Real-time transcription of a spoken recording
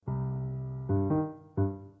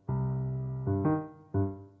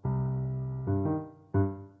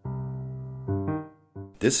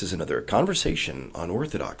This is another conversation on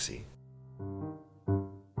Orthodoxy.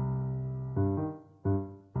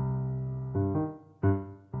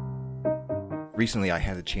 Recently, I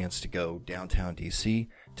had a chance to go downtown D.C.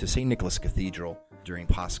 to St. Nicholas Cathedral during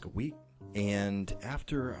Pascha week, and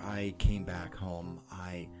after I came back home,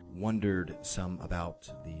 I wondered some about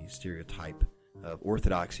the stereotype of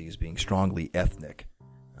Orthodoxy as being strongly ethnic.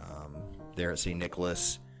 There at St.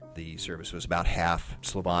 Nicholas, the service was about half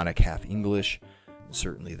Slavonic, half English.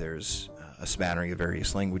 Certainly there's a smattering of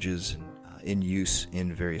various languages in use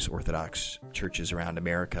in various Orthodox churches around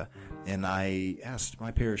America. And I asked my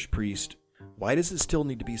parish priest, why does it still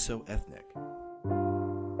need to be so ethnic?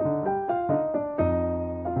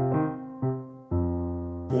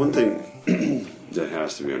 One thing that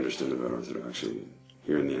has to be understood about Orthodoxy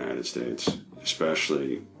here in the United States,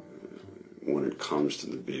 especially when it comes to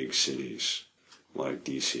the big cities like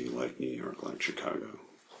D.C., like New York, like Chicago,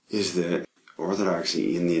 is that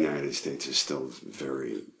Orthodoxy in the United States is still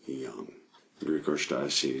very young. Greek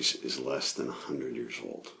Archdiocese is less than 100 years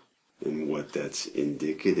old. And what that's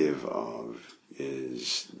indicative of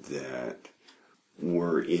is that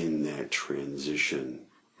we're in that transition,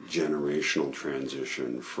 generational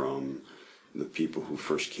transition from the people who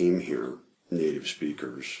first came here, native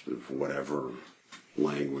speakers of whatever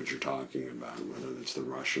language you're talking about, whether it's the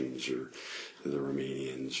Russians or the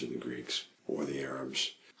Romanians or the Greeks or the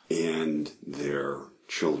Arabs, and their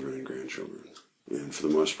children and grandchildren. And for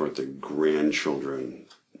the most part, the grandchildren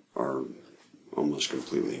are almost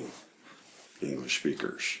completely English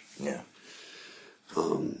speakers. Yeah.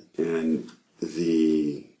 And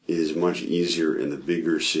it is much easier in the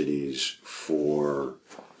bigger cities for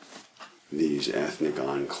these ethnic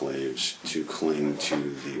enclaves to cling to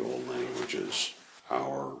the old languages.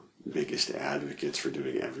 Our biggest advocates for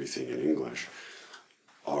doing everything in English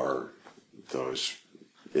are those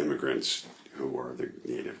immigrants who are the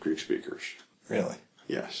native Greek speakers. Really?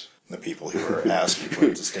 Yes. The people who are asked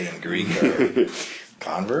to stay in Greek are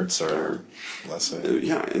converts or less so?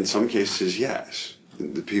 Yeah, in some cases, yes.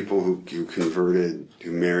 The people who converted,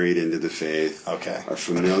 who married into the faith, are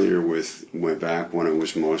familiar with, went back when it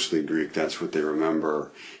was mostly Greek. That's what they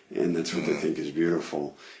remember, and that's what they think is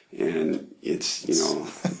beautiful. And it's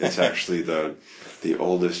actually the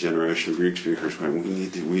oldest generation of Greek speakers. We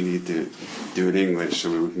need to do it in English so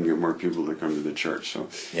we can get more people to come to the church. So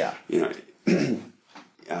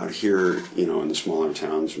out here, in the smaller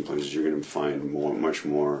towns and places, you're going to find much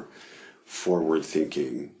more forward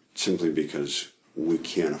thinking, simply because we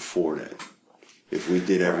can't afford it. If we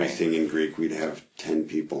did everything in Greek, we'd have 10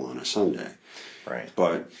 people on a Sunday. Right.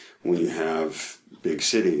 But when you have big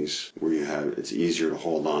cities where it's easier to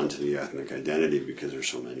hold on to the ethnic identity because there's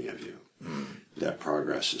so many of you, that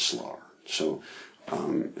progress is slower. So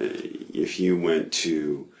if you went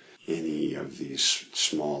to any of these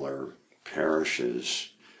smaller parishes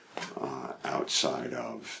outside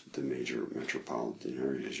of the major metropolitan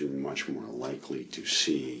areas, you're much more likely to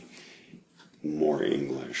see more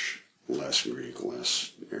English, less Greek,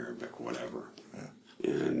 less Arabic, whatever.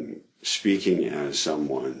 Yeah. And speaking as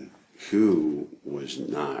someone who was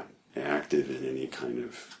not active in any kind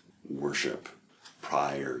of worship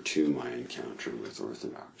prior to my encounter with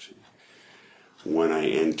Orthodoxy, when I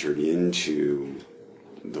entered into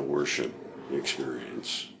the worship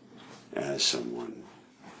experience as someone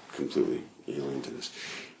completely alien to this,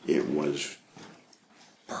 it was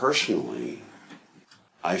personally,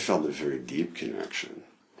 I felt a very deep connection.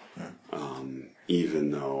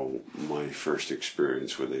 Even though my first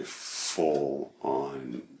experience with a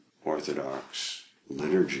full-on Orthodox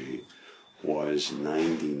liturgy was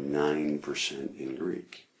 99% in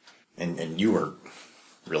Greek. And you were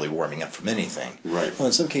really warming up from anything. Right. Well,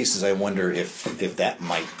 in some cases, I wonder if that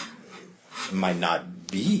might not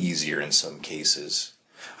be easier in some cases.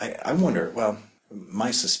 I wonder, well,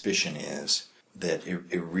 my suspicion is that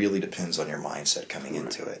it really depends on your mindset coming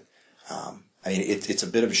into it. It's a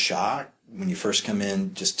bit of a shock when you first come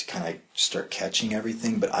in just to kind of start catching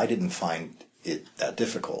everything, but I didn't find it that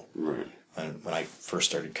difficult. Right. When I first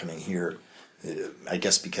started coming here, I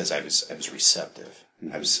guess because I was receptive.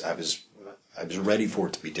 Mm-hmm. I was ready for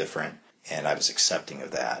it to be different, and I was accepting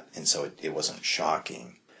of that, and so it wasn't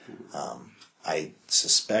shocking. Mm-hmm. I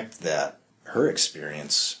suspect that her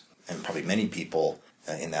experience, and probably many people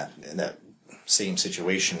in that same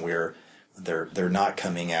situation where they're not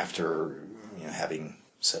coming after having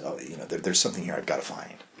said, there's something here I've got to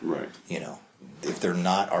find. Right. If they're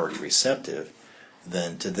not already receptive,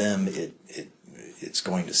 then to them it's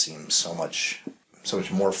going to seem so much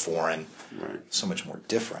more foreign, right, so much more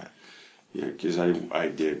different. Yeah, because I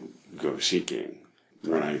did go seeking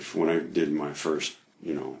when I did my first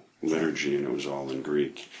liturgy, and it was all in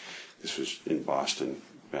Greek. This was in Boston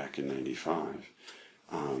back in '95.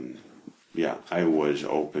 I was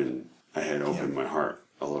open. I had opened my heart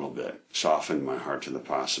a little bit, softened my heart to the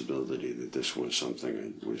possibility that this was something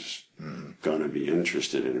I was going to be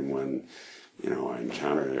interested in. And when, I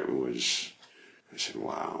encountered it, I said,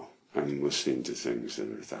 wow, I'm listening to things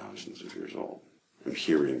that are thousands of years old. I'm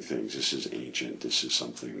hearing things. This is ancient. This is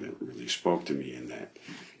something that really spoke to me in that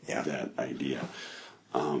idea.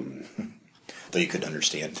 Though you could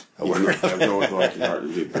understand a Though word. I could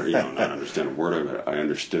hardly, not understand a word of it, I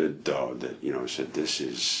understood, though, that, I said, this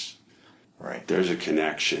is, right. There's a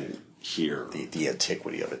connection here. The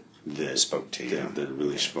antiquity of it that spoke to you. That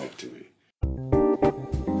really spoke to me.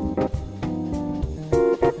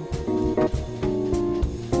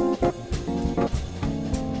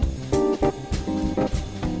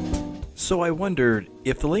 So I wondered,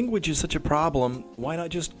 if the language is such a problem, why not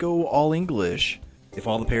just go all English? If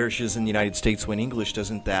all the parishes in the United States went English,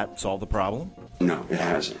 doesn't that solve the problem? No, it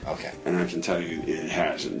hasn't. Okay. And I can tell you it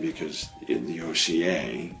hasn't, because the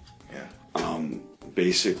OCA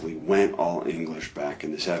basically went all English back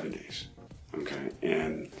in the 70s. Okay?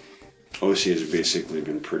 And OCA has basically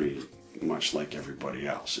been pretty much like everybody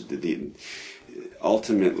else.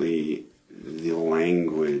 Ultimately, the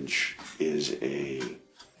language is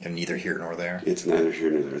and neither here nor there. It's neither here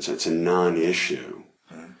nor there. It's a non-issue.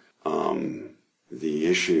 The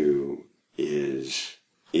issue is,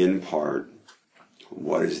 in part,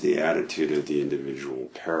 what is the attitude of the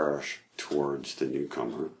individual parish towards the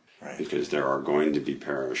newcomer? Right. Because there are going to be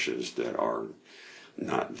parishes that are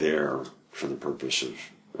not there for the purpose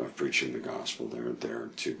of preaching the gospel. They're there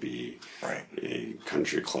to be a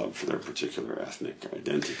country club for their particular ethnic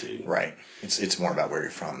identity. Right. It's more about where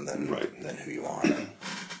you're from than who you are.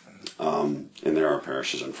 And there are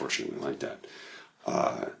parishes, unfortunately, like that.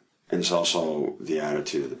 And it's also the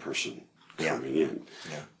attitude of the person coming in.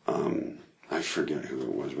 Yeah. I forget who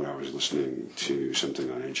it was, but I was listening to something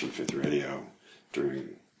on Ancient Faith Radio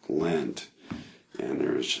during Lent, and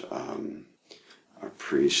there was a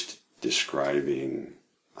priest describing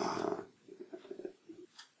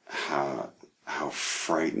how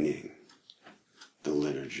frightening the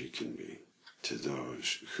liturgy can be to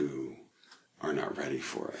those who are not ready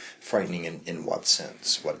for it. Frightening in what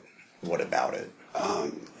sense? What about it?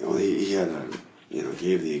 He had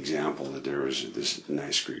gave the example that there was this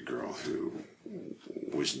nice Greek girl who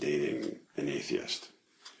was dating an atheist,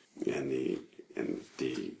 and the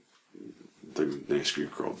nice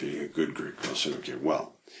Greek girl, being a good Greek girl, said, okay,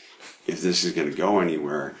 well, if this is going to go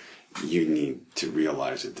anywhere, you need to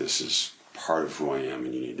realize that this is part of who I am,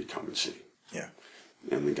 and you need to come and see. Yeah.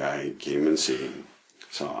 And the guy came and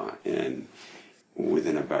saw, and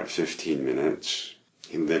within about 15 minutes,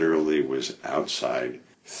 he literally was outside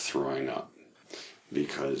throwing up,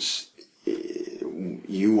 because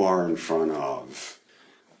you are in front of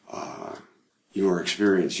your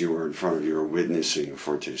experience, you are witnessing a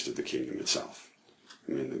foretaste of the kingdom itself.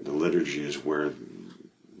 I mean, the liturgy is where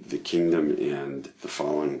the kingdom and the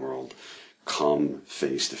fallen world come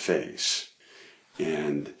face to face.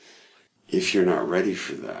 And if you're not ready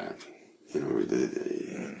for that,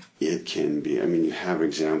 it can be, you have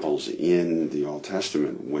examples in the Old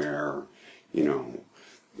Testament where,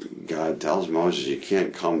 God tells Moses, you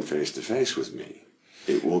can't come face to face with me.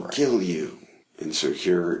 It will kill you. And so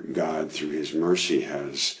here God, through his mercy,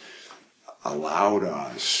 has allowed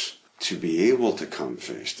us to be able to come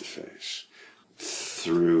face to face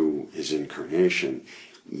through his incarnation,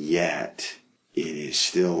 yet it is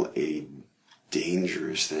still a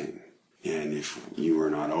dangerous thing. And if you are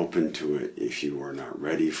not open to it, if you are not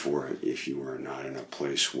ready for it, if you are not in a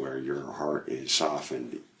place where your heart is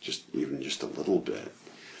softened, even just a little bit,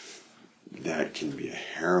 that can be a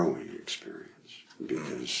harrowing experience.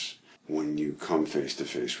 Because when you come face to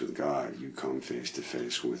face with God, you come face to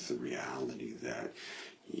face with the reality that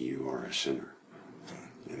you are a sinner,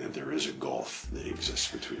 and that there is a gulf that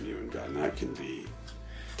exists between you and God, and that can be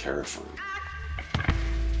terrifying.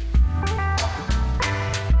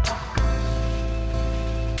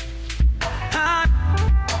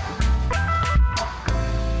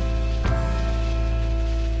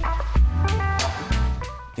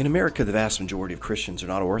 In America, the vast majority of Christians are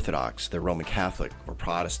not Orthodox. They're Roman Catholic or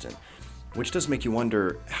Protestant, which does make you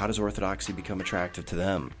wonder, how does Orthodoxy become attractive to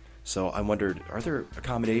them? So I wondered, are there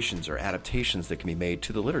accommodations or adaptations that can be made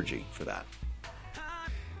to the liturgy for that?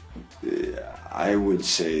 I would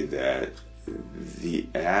say that the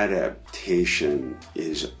adaptation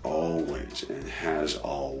is always and has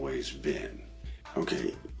always been,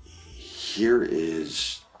 okay, here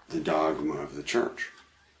is the dogma of the church.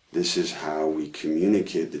 This is how we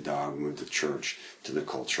communicate the dogma of the church to the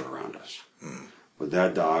culture around us. But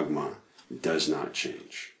that dogma does not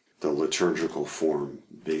change. The liturgical form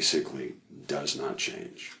basically does not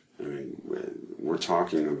change. I mean, we're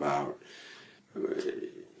talking about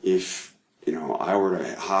if, I were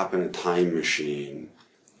to hop in a time machine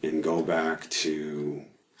and go back to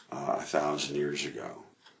 1,000 years ago,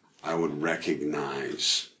 I would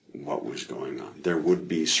recognize what was going on. There would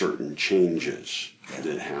be certain changes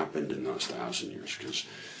that happened in those 1,000 years, because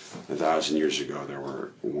 1,000 years ago there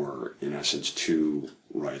were in essence two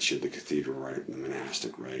rites. You had the cathedral rite and the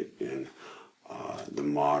monastic rite, and the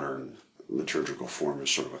modern liturgical form is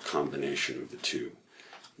sort of a combination of the two,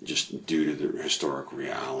 just due to the historic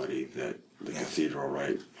reality that the cathedral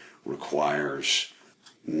rite requires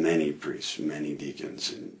many priests, many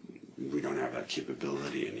deacons, and we don't have that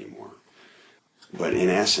capability anymore. But in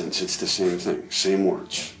essence, it's the same thing, same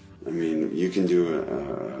words. I mean, you can do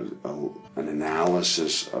an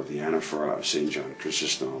analysis of the anaphora of St. John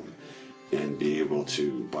Chrysostom and be able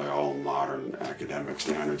to, by all modern academic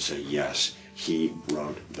standards, say, yes, he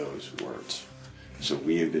wrote those words. So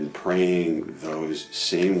we have been praying those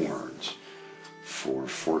same words for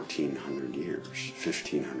 1,400 years,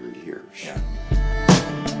 1,500 years. Yeah.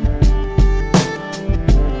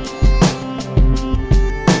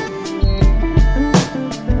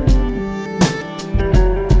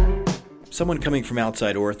 Someone coming from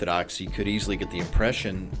outside Orthodoxy could easily get the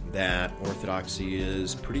impression that Orthodoxy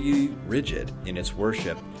is pretty rigid in its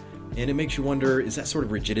worship. And it makes you wonder, is that sort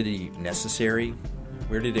of rigidity necessary?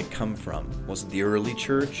 Where did it come from? Was it the early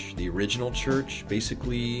church, the original church,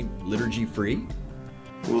 basically liturgy-free?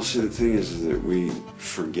 Well, see, the thing is that we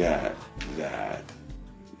forget that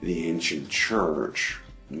the ancient church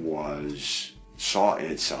saw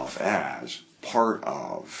itself as part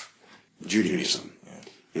of Judaism.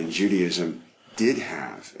 And Judaism did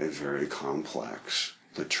have a very complex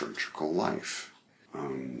liturgical life.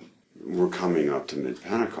 We're coming up to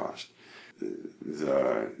mid-Pentecost.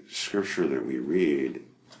 The scripture that we read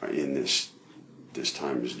in this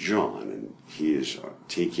time is John, and he is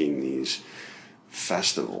taking these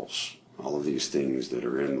festivals, all of these things that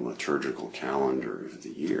are in the liturgical calendar of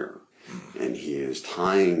the year, and he is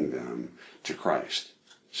tying them to Christ,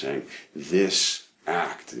 saying, this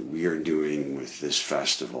act that we are doing with this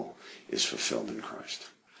festival is fulfilled in Christ.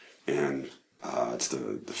 And it's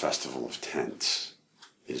the Festival of Tents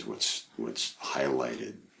is what's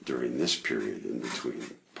highlighted during this period in between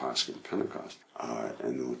Pascha and Pentecost.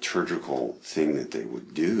 And the liturgical thing that they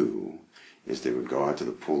would do is they would go out to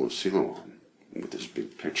the pool of Siloam with this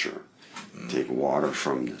big pitcher, take water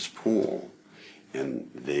from this pool,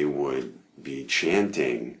 and they would be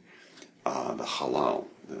chanting the Hallel,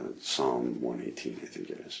 the Psalm 118, I think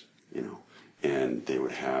it is, and they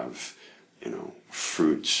would have,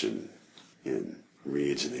 fruits and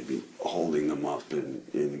reeds, and they'd be holding them up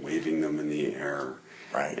and waving them in the air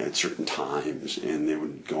at certain times, and they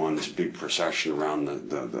would go on this big procession around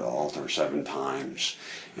the altar 7 times,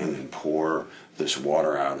 and then pour this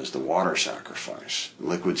water out as the water sacrifice,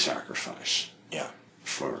 liquid sacrifice. Yeah.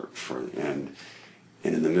 And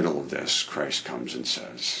in the middle of this, Christ comes and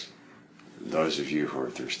says, those of you who are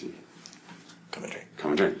thirsty, come and drink.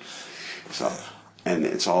 Come and drink. So, and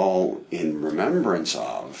it's all in remembrance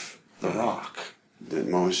of the rock that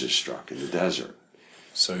Moses struck in the desert.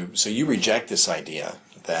 So you reject this idea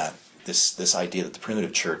that this idea that the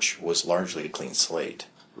primitive church was largely a clean slate.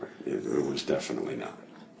 Right. It was definitely not.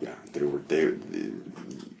 Yeah.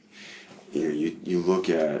 You look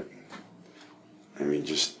at,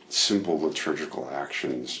 just simple liturgical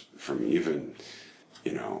actions from even,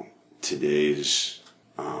 today's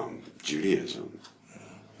Judaism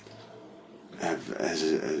as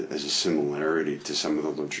a similarity to some of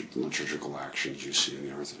the liturgical actions you see in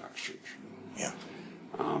the Orthodox Church. Yeah.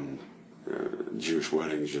 Jewish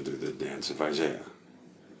weddings, you do the dance of Isaiah.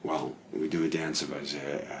 Well, we do a dance of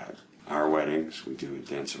Isaiah at our weddings. We do a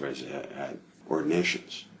dance of Isaiah at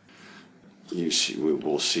ordinations.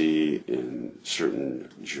 We'll see in certain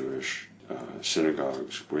Jewish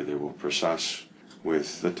synagogues where they will process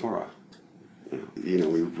with the Torah.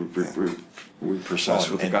 We process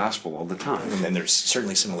with the gospel all the time. And there's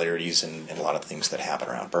certainly similarities in a lot of things that happen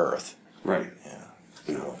around birth. Right. Yeah.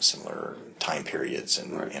 Similar time periods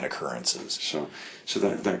and occurrences. So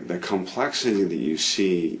that complexity that you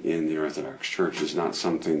see in the Orthodox Church is not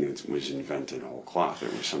something that was invented whole cloth.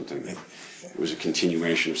 It was something that it was a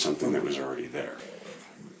continuation of something that was already there.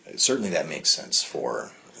 Certainly that makes sense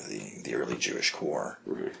for the early Jewish core.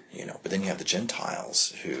 Right. But then you have the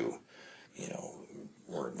Gentiles who,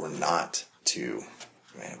 were not to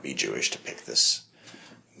be Jewish to pick this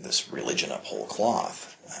this religion of whole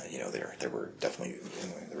cloth. There were definitely,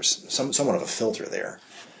 there was somewhat of a filter there.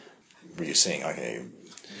 Were you saying, okay,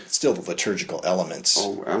 still the liturgical elements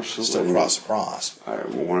Oh, absolutely. still cross across?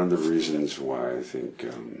 One of the reasons why I think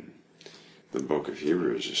the book of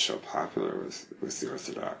Hebrews is so popular with the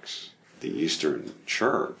Orthodox, the Eastern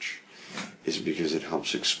Church, is because it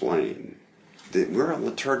helps explain that we're a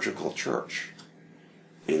liturgical church.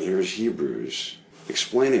 And here's Hebrews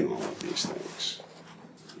explaining all of these things.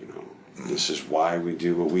 This is why we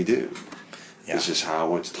do what we do. Yeah. This is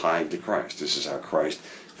how it's tied to Christ. This is how Christ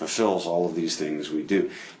fulfills all of these things we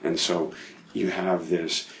do. And so you have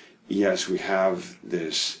this, yes, we have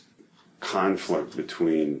this conflict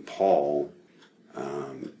between Paul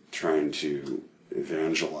trying to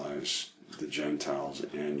evangelize the Gentiles,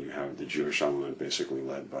 and you have the Jewish element basically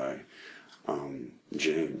led by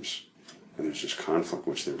James. And there's this conflict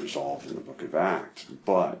which they resolved in the book of Acts.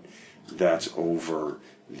 But that's over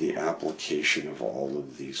the application of all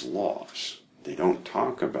of these laws. They don't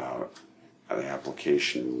talk about the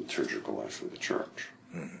application of the liturgical life of the church.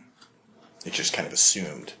 Mm-hmm. It's just kind of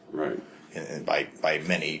assumed. Right. And by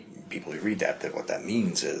many people who read that what that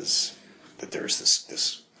means is that there's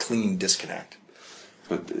this clean disconnect.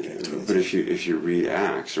 But if you read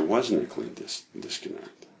Acts, there wasn't a clean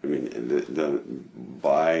disconnect. I mean,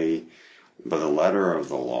 by the letter of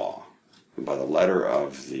the law, by the letter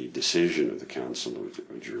of the decision of the Council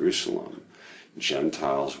of Jerusalem,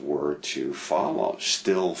 Gentiles were to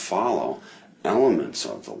still follow elements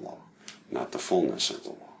of the law, not the fullness of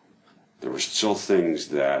the law. There were still things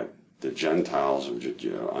that the Gentiles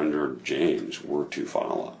under James were to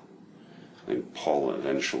follow. And Paul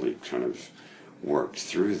eventually kind of worked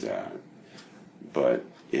through that, but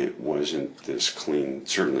it wasn't this clean,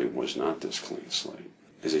 certainly was not this clean slate.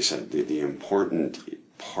 As I said, the important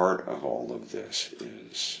part of all of this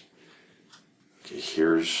is, okay,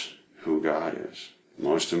 here's who God is.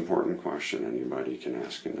 Most important question anybody can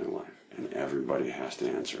ask in their life, and everybody has to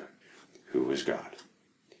answer it. Who is God?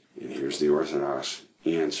 And here's the Orthodox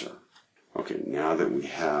answer. Okay, now that we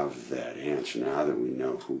have that answer, now that we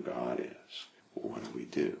know who God is, what do we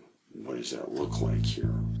do? What does that look like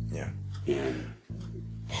here? Yeah. And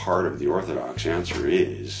part of the Orthodox answer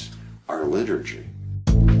is our liturgy.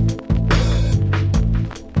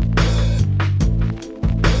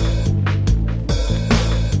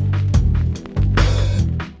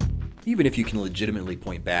 Even if you can legitimately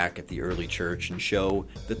point back at the early church and show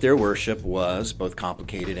that their worship was both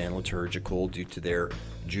complicated and liturgical due to their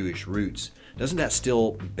Jewish roots, doesn't that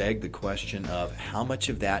still beg the question of how much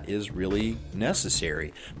of that is really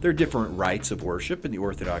necessary? There are different rites of worship in the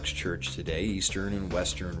Orthodox Church today, Eastern and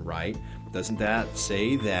Western Rite. Doesn't that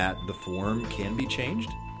say that the form can be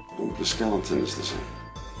changed? Well, the skeleton is the same.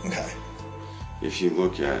 Okay. If you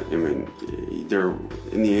look at, I mean, there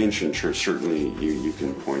in the ancient church, certainly you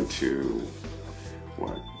can point to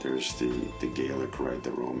there's the Gaelic rite, the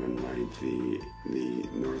Roman rite, the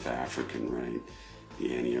North African rite, the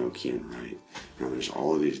Antiochian rite. There's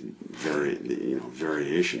all of these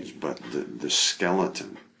variations, but the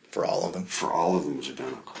skeleton for all of them was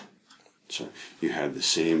identical. So you had the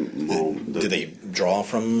same moment. Do they draw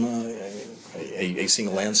from a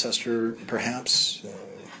single ancestor, perhaps?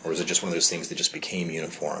 Or is it just one of those things that just became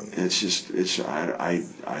uniform? I'd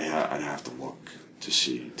have to look to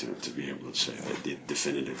see, to be able to say that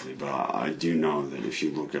definitively. But I do know that if you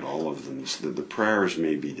look at all of them, the prayers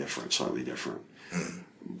may be different, slightly different. Mm-hmm.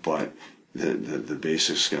 But the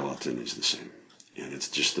basic skeleton is the same. And it's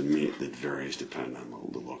just the meat that varies depending on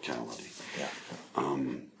the locality. Yeah.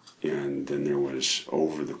 And then there was,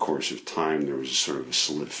 over the course of time, there was a sort of a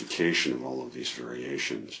solidification of all of these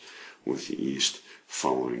variations, with the East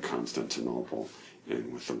following Constantinople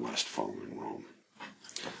and with the West following Rome.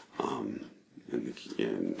 In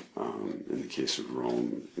the case of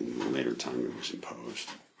Rome, in the later time it was imposed.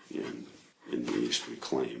 In the East we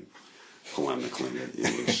claim, polemically,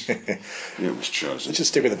 that it was chosen. Let's just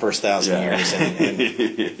stick with the first 1,000 years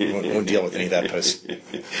and won't deal with any of that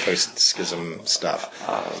post-schism stuff.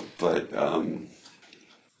 But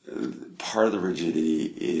part of the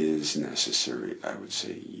rigidity is necessary, I would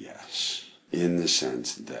say yes, in the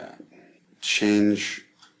sense that change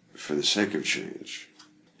for the sake of change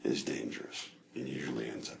is dangerous and usually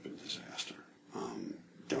ends up in disaster.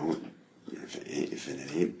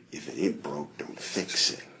 If it ain't broke, don't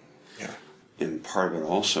fix it. Yeah. And part of it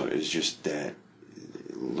also is just that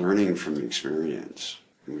learning from experience,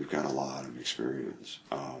 and we've got a lot of experience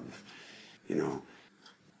of,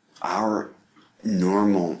 our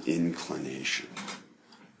normal inclination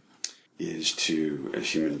is to,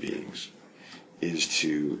 as human beings, is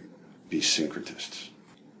to be syncretists.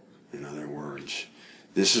 In other words,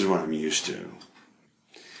 this is what I'm used to,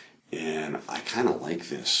 and I kind of like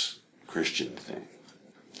this Christian thing,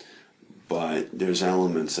 but there's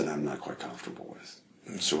elements that I'm not quite comfortable with.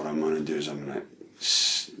 So what I'm going to do is I'm going to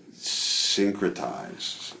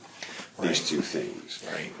syncretize these two things.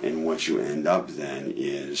 Right. And what you end up then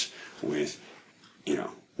is with,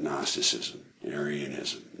 Gnosticism,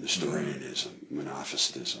 Arianism, Nestorianism,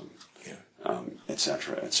 Monophysitism, et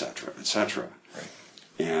cetera, et cetera, et cetera. Right.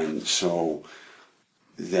 And so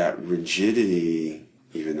that rigidity,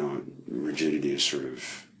 even though rigidity is sort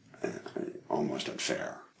of almost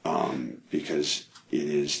unfair, because it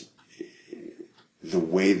is the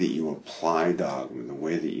way that you apply dogma, the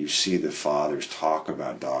way that you see the fathers talk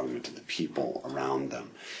about dogma to the people around them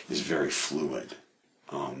is very fluid.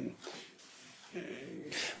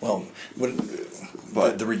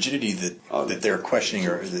 But the rigidity that they're questioning,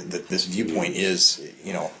 or that this viewpoint is,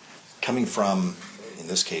 coming from, in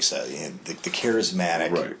this case, the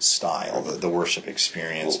charismatic style, the worship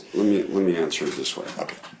experience. Well, let me answer it this way.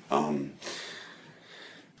 Okay.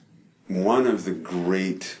 One of the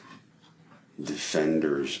great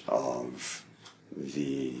defenders of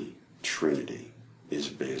the Trinity is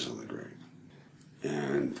Basil the Great.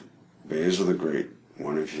 And Basil the Great,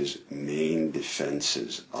 one of his main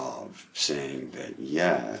defenses of saying that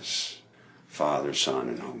yes, Father, Son,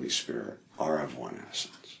 and Holy Spirit are of one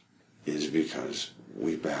essence, is because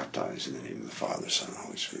we baptize in the name of the Father, Son, and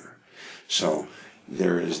Holy Spirit. So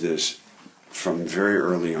there is this, from very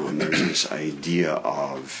early on, there's this idea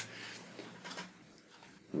of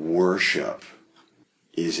worship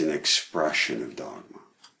is an expression of dogma.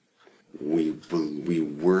 We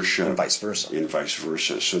worship, and vice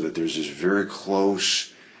versa, so that there's this very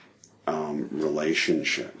close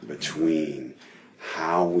relationship between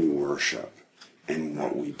how we worship and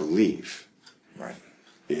what we believe. Right.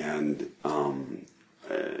 And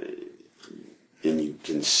you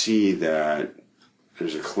can see that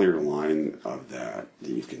there's a clear line of that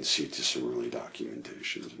you can see to some early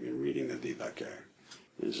documentations. I mean, reading the Didache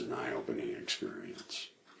is an eye-opening experience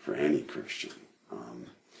for any Christian.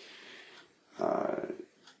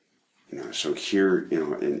 So here,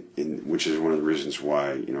 which is one of the reasons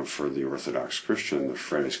why, for the Orthodox Christian, the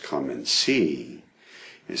phrase "come and see"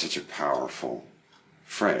 is such a powerful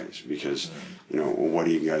phrase, because, what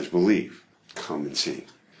do you guys believe? Come and see.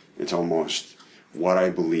 It's almost, what I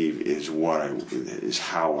believe is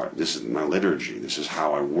this is my liturgy, this is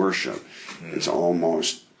how I worship. It's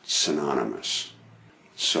almost synonymous.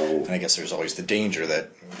 So, and I guess there's always the danger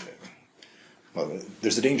that,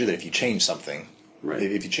 there's the danger that if you change something, right,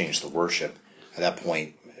 if you change the worship, at that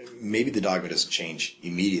point, maybe the dogma doesn't change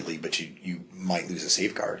immediately, but you might lose a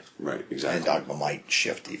safeguard. Right, exactly. And dogma might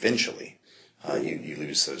shift eventually. You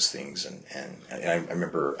lose those things, and I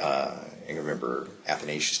remember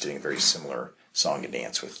Athanasius doing a very similar song and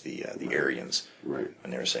dance with the Arians, right?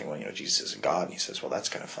 And they were saying, well, Jesus isn't God, and he says, well, that's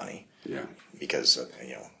kind of funny, yeah, because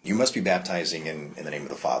you must be baptizing in the name of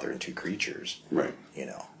the Father and two creatures, right?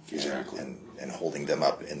 Exactly, and holding them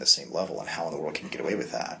up in the same level, and how in the world can you get away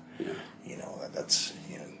with that? Yeah, that's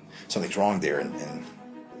something's wrong there,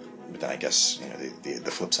 but then I guess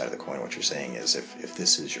the flip side of the coin, what you're saying is if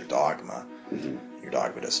this is your dogma, mm-hmm, your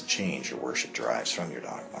dogma doesn't change. Your worship derives from your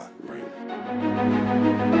dogma. Right.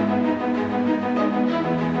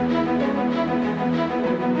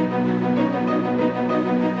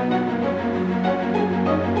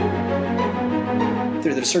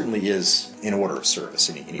 There certainly is an order of service.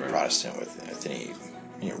 Any right, Protestant with any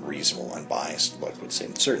reasonable, unbiased look would say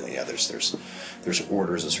certainly, yeah. There's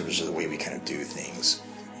orders and services, the way we kind of do things,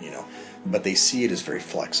 but they see it as very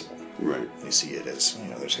flexible. Right. They see it as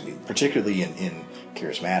there's going to be, particularly in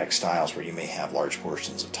charismatic styles where you may have large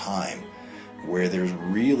portions of time where there's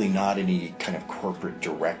really not any kind of corporate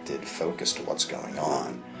directed focus to what's going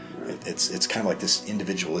on. Right. It's kind of like this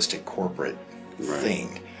individualistic corporate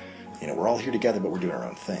thing. We're all here together, but we're doing our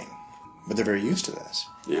own thing. But they're very used to this.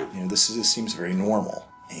 Yeah. This seems very normal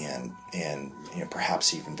and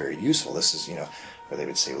perhaps even very useful. This is where they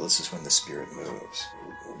would say, well, this is when the Spirit moves.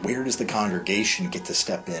 Where does the congregation get to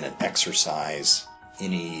step in and exercise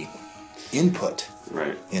any input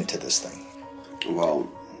into this thing? Well,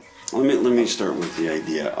 let me start with the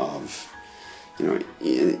idea of,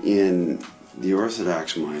 in the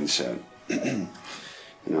Orthodox mindset,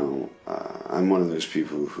 I'm one of those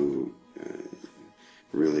people who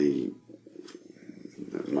really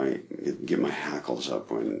might get my hackles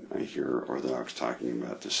up when I hear Orthodox talking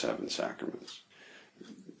about the 7 sacraments.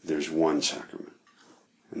 There's one sacrament,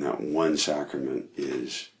 and that one sacrament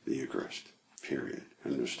is the Eucharist, period,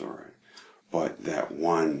 end of story. But that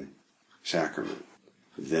one sacrament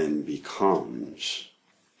then becomes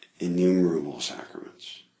innumerable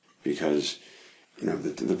sacraments, because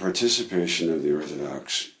the participation of the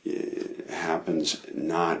Orthodox happens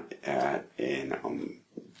not at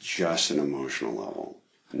just an emotional level,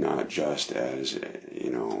 not just as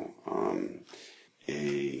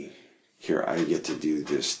here I get to do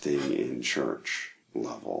this thing in church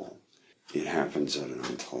level. It happens at an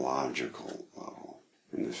ontological level,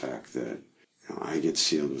 in the fact that I get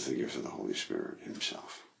sealed with the gift of the Holy Spirit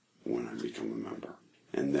himself when I become a member.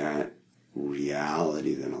 And that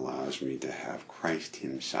reality then allows me to have Christ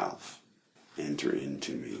himself enter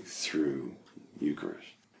into me through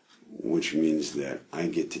Eucharist, which means that I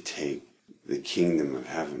get to take the kingdom of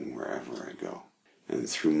heaven wherever I go. And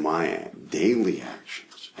through my daily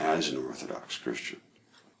actions as an Orthodox Christian,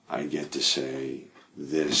 I get to say,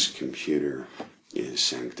 this computer is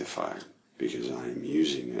sanctified because I am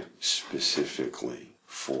using it specifically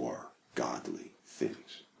for godly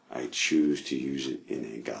things. I choose to use it in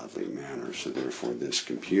a godly manner, so therefore this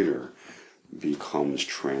computer becomes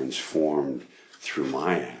transformed through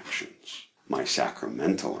my actions, my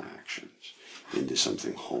sacramental actions, into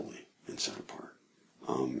something holy and set apart.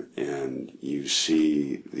 And you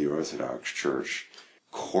see the Orthodox Church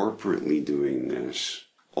corporately doing this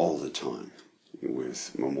all the time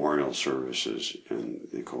with memorial services and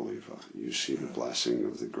the Koliva. You see the blessing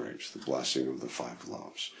of the grapes, the blessing of the 5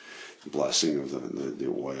 loaves, the blessing of the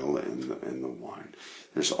oil and the wine.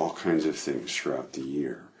 There's all kinds of things throughout the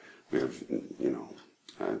year. We have,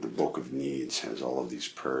 the Book of Needs has all of these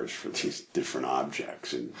prayers for these different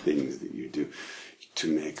objects and things that you do to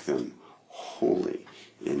make them holy.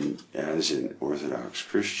 And as an Orthodox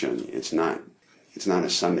Christian, it's not a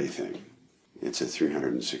Sunday thing. It's a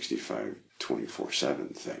 365,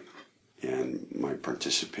 24/7 thing. And my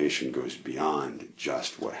participation goes beyond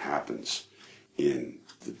just what happens in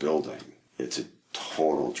the building. It's a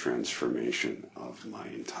total transformation of my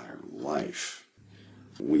entire life.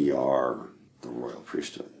 We are the royal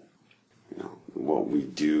priesthood. What we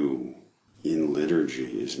do in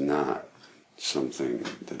liturgy is not something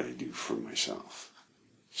that I do for myself.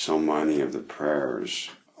 So many of the prayers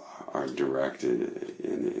are directed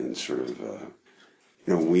in sort of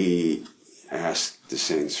we ask the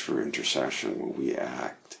saints for intercession when we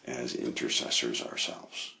act as intercessors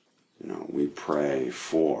ourselves. We pray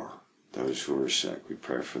for those who are sick. We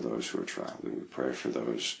pray for those who are traveling. We pray for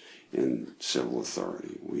those in civil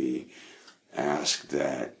authority. We ask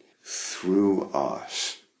that through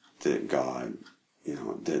us, that God,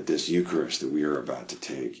 that this Eucharist that we are about to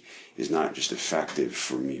take is not just effective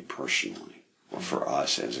for me personally or for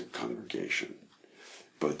us as a congregation,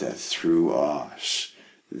 but that through us,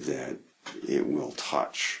 that it will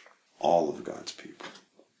touch all of God's people.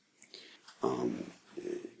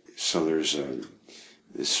 So there's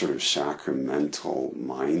this sort of sacramental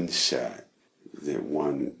mindset that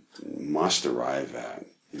one must arrive at.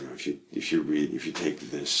 If you take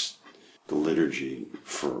the liturgy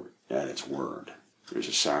at its word, there's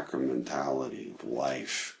a sacramentality of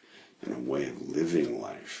life and a way of living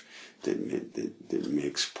life that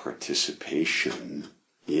makes participation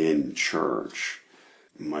in church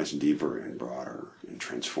much deeper and broader and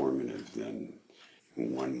transformative than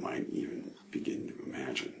one might even begin to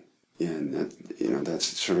imagine. And that's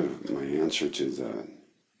sort of my answer to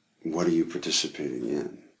what are you participating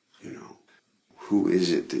in? Who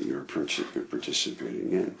is it that you're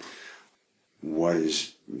participating in? What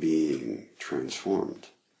is being transformed?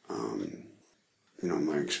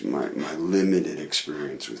 My limited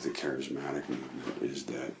experience with the charismatic movement is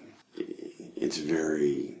that it's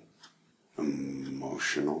very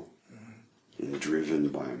emotional and driven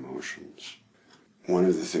by emotions. One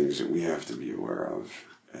of the things that we have to be aware of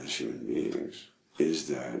as human beings is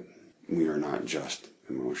that we are not just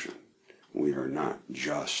emotion. We are not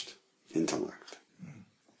just intellect.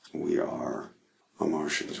 We are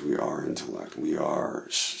emotions. We are intellect. We are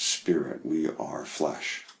spirit. We are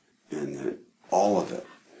flesh. And that all of it,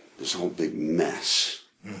 this whole big mess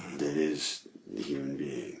that is the human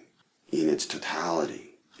being, in its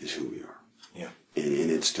totality is who we are. Yeah. And in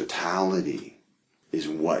its totality is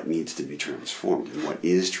what needs to be transformed and what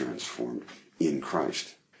is transformed in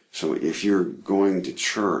Christ. So if you're going to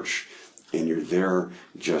church and you're there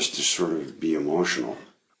just to sort of be emotional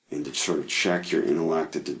and to sort of check your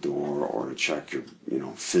intellect at the door or to check your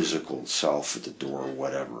physical self at the door or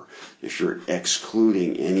whatever, if you're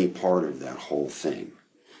excluding any part of that whole thing,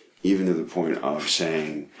 even to the point of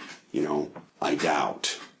saying, I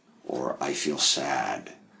doubt, or I feel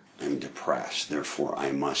sad, I'm depressed, therefore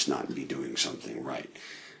I must not be doing something right.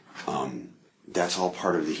 That's all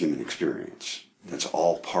part of the human experience. That's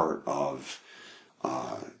all part of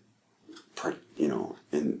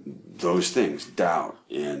and those things, doubt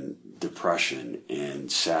and depression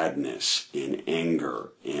and sadness and anger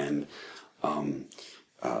and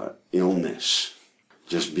illness,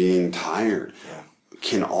 just being tired,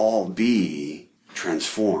 can all be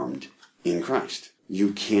transformed in Christ.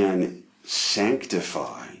 You can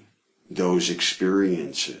sanctify those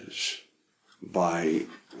experiences by,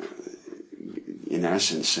 in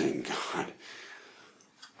essence, saying, God,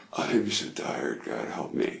 I'm so tired. God,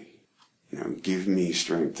 help me. Give me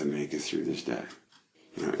strength to make it through this day.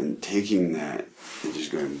 And taking that and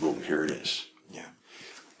just going, boom, here it is. Yeah.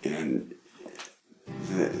 And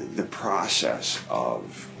the process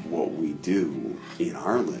of what we do in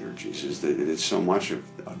our liturgies is that it's so much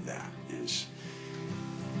of that is,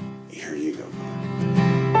 here you go, God.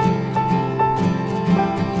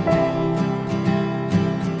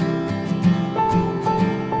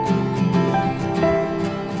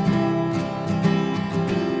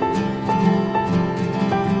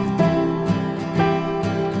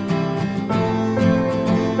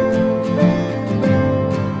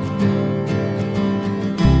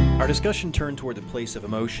 Discussion turned toward the place of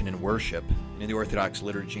emotion in worship in the Orthodox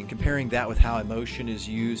liturgy and comparing that with how emotion is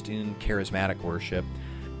used in charismatic worship.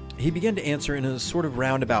 He began to answer in a sort of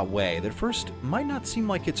roundabout way that at first might not seem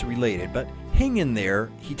like it's related, but hang in there,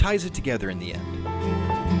 he ties it together in the end.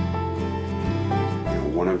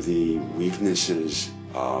 One of the weaknesses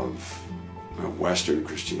of Western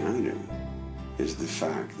Christianity is the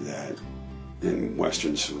fact that in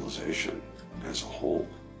Western civilization as a whole,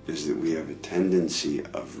 is that we have a tendency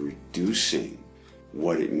of reducing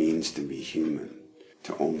what it means to be human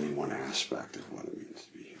to only one aspect of what it means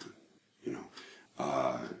to be human.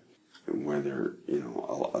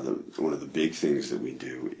 One of the big things that we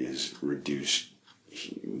do is reduce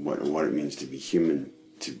what it means to be human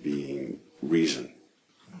to being reason.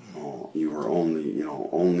 You are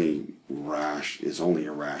only it's only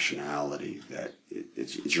a rationality that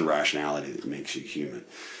it's your rationality that makes you human.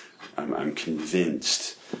 I'm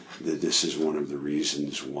convinced that this is one of the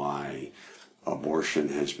reasons why abortion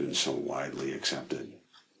has been so widely accepted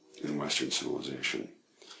in Western civilization,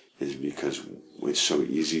 is because it's so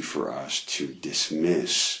easy for us to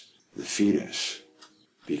dismiss the fetus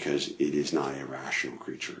because it is not a rational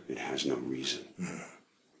creature. It has no reason.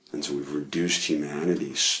 And so we've reduced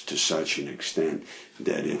humanity to such an extent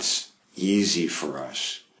that it's easy for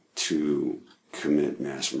us to commit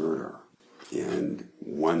mass murder. And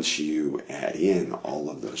once you add in all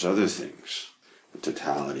of those other things, the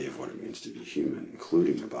totality of what it means to be human,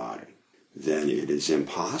 including the body, then it is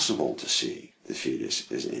impossible to see the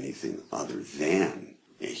fetus as anything other than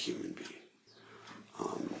a human being.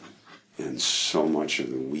 And so much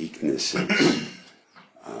of the weaknesses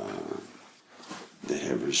that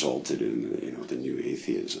have resulted in the new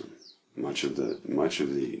atheism, much of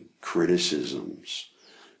the criticisms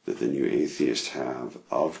that the new atheists have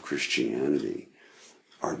of Christianity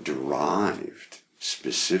are derived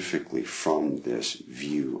specifically from this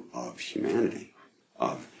view of humanity,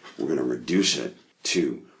 of we're going to reduce it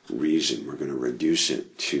to reason, we're going to reduce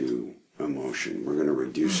it to emotion, we're going to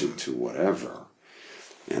reduce it to whatever.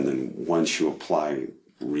 And then once you apply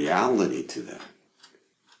reality to that,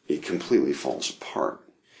 it completely falls apart.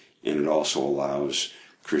 And it also allows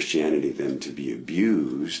Christianity then to be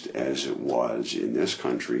abused, as it was in this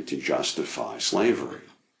country, to justify slavery,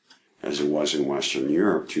 as it was in Western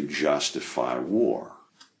Europe to justify war.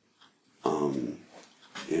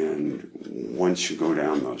 And once you go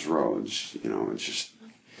down those roads, it's just,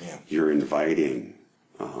 you're inviting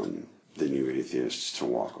the new atheists to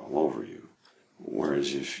walk all over you.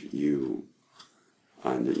 Whereas if you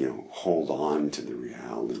hold on to the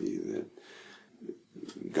reality that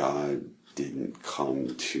God didn't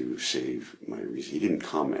come to save my reason. He didn't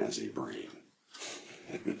come as a brain.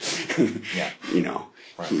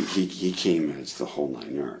 Right. He came as the whole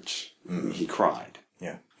 9 yards. Mm-hmm. He cried.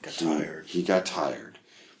 Yeah, tired. He got tired.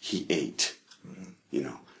 He ate. Mm-hmm.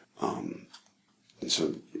 And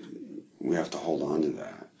so we have to hold on to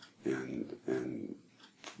that. And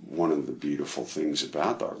one of the beautiful things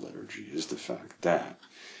about our liturgy is the fact that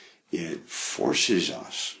it forces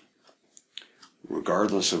us,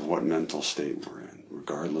 regardless of what mental state we're in,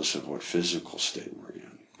 regardless of what physical state we're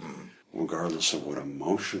in, regardless of what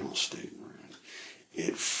emotional state we're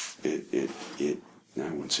in, it I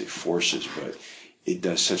wouldn't say forces, but it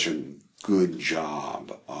does such a good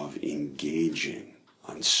job of engaging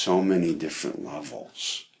on so many different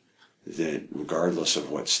levels that regardless of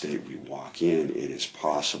what state we walk in, it is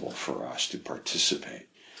possible for us to participate.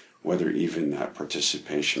 Whether even that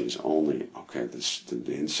participation is only,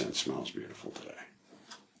 the incense smells beautiful today.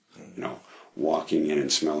 Walking in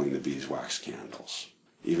and smelling the beeswax candles.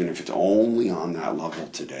 Even if it's only on that level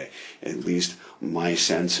today, at least my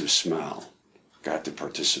sense of smell got to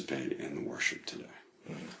participate in the worship today.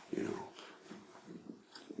 You know,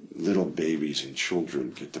 little babies and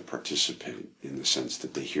children get to participate in the sense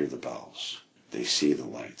that they hear the bells, they see the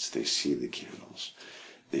lights, they see the candles,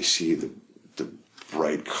 they see the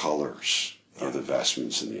bright colors of the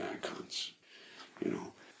vestments and the icons, you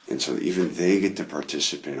know. And so even they get to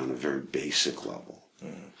participate on a very basic level.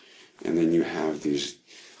 And then you have these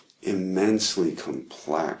immensely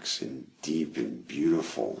complex and deep and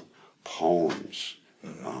beautiful poems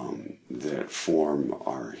that form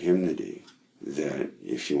our hymnody, that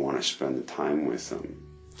if you want to spend the time with them,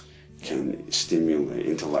 can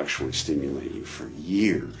intellectually stimulate you for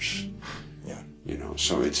years. Yeah. You know,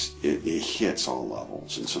 so it hits all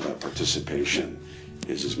levels, and so that participation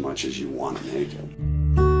is as much as you want to make it.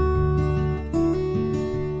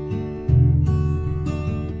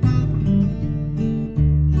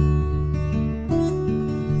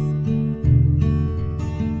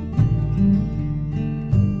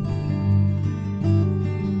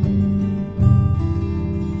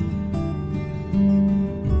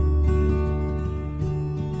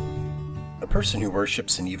 A person who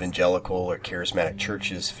worships in evangelical or charismatic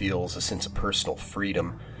churches feels a sense of personal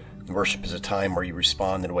freedom. Worship is a time where you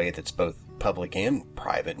respond in a way that's both public and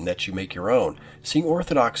private, and that you make your own. Seeing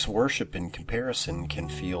Orthodox worship in comparison can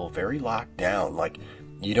feel very locked down, like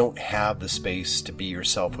you don't have the space to be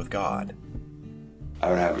yourself with God. I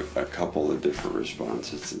would have a couple of different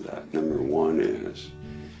responses to that. Number one is,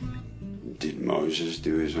 did Moses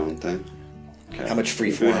do his own thing? Okay. How much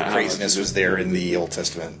free-form craziness was there in the Old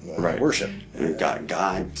Testament worship? And God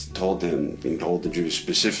told him, and told the Jews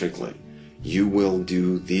specifically, you will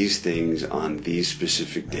do these things on these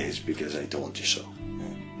specific days because I told you so.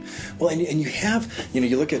 Well, and you have,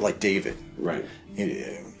 you look at like David, Right.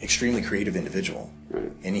 Extremely creative individual, Right.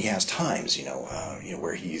 and he has times,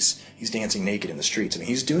 where he's dancing naked in the streets. I mean,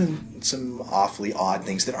 he's doing some awfully odd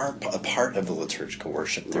things that aren't a part of the liturgical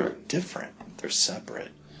worship. They're Right. different. They're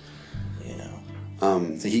separate.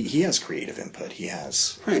 So he has creative input. He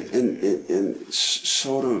has Right, and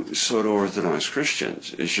so do Orthodox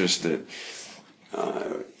Christians. It's just that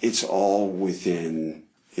it's all within,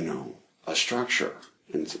 a structure.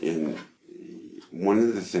 And one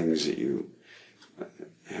of the things that you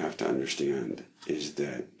have to understand is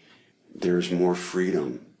that there's more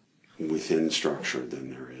freedom within structure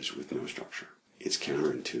than there is with no structure. It's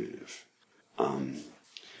counterintuitive.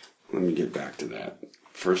 Let me get back to that.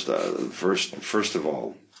 First of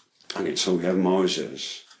all, okay, so we have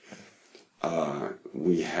Moses.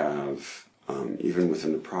 We have, even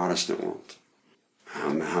within the Protestant world,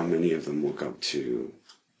 how many of them look up to,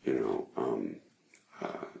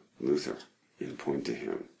 Luther and point to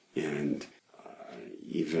him? And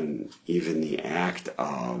even the act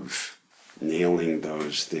of nailing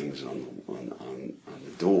those things on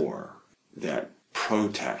the door, that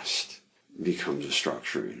protest becomes a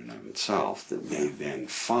structure in and of itself that they then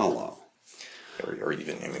follow. or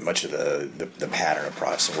even much of the pattern of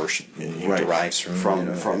Protestant worship Right. derives from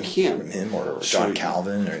him or John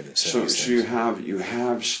Calvin or so you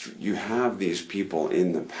have these people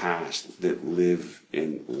in the past that live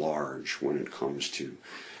in large when it comes to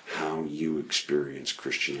how you experience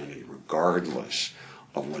Christianity, regardless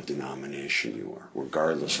of what denomination you are,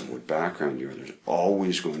 regardless of what background you are. There's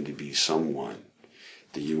always going to be someone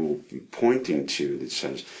that you will be pointing to that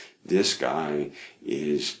says, this guy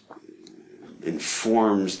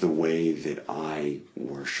informs the way that I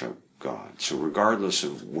worship God. So regardless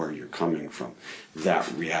of where you're coming from,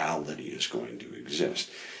 that reality is going to exist.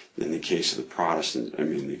 In the case of the Protestant,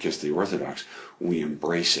 in the case of the Orthodox, we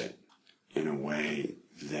embrace it in a way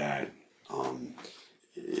that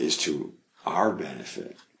is to our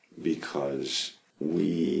benefit, because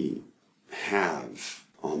we have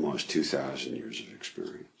almost 2,000 years of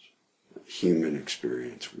experience, human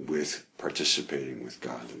experience with participating with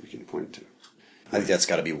God that we can point to. I think that's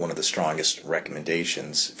got to be one of the strongest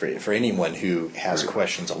recommendations for anyone who has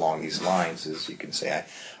questions along these lines. Is you can say,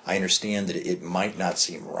 I understand that it might not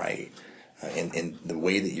seem right in the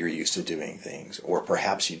way that you're used to doing things, or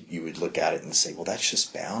perhaps you would look at it and say, well, that's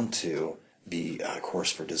just bound to be a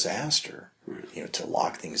course for disaster, to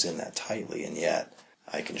lock things in that tightly. And yet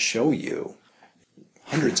I can show you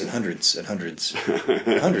hundreds and hundreds and hundreds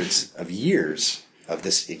hundreds of years of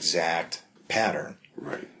this exact pattern,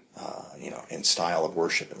 Right. And style of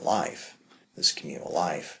worship and life, this communal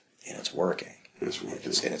life, and it's working. It's working.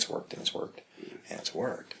 And it's worked, and it's worked, and it's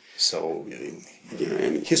worked. So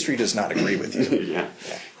and history does not agree with you. Yeah.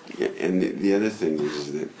 And the other thing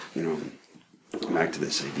is that, back to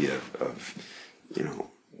this idea of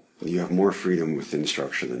you have more freedom within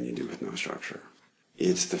structure than you do with no structure.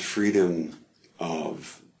 It's the freedom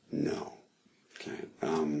of no. Okay.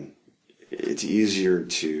 It's easier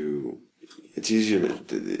to let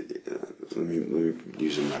me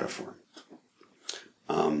use a metaphor.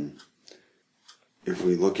 If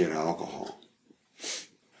we look at alcohol,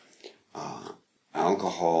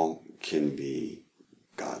 alcohol can be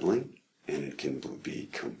godly and it can be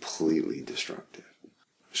completely destructive.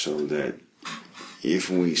 So that if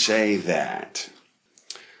we say that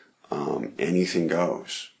anything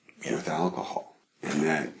goes with alcohol, and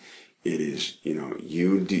that it is,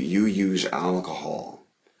 you use alcohol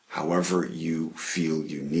however you feel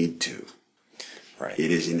you need to, Right.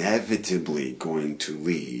 it is inevitably going to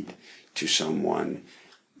lead to someone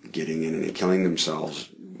getting in and killing themselves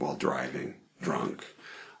while driving, drunk,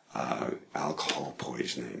 alcohol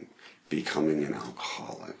poisoning, becoming an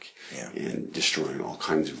alcoholic, and destroying all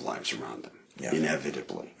kinds of lives around them. Yeah.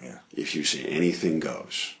 Inevitably. Yeah. If you say anything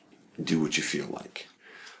goes, do what you feel like.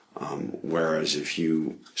 Whereas if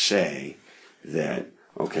you say that,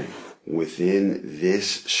 okay, within this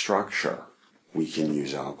structure, we can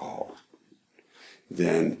use alcohol,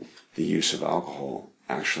 then the use of alcohol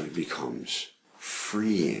actually becomes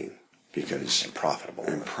freeing because And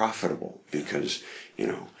profitable. Because,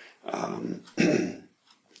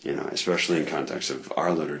 especially in context of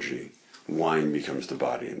our liturgy, wine becomes the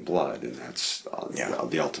body and blood, and that's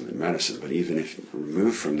the ultimate medicine. But even if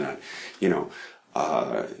removed from that,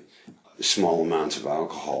 small amounts of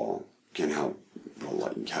alcohol can help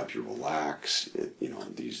you relax.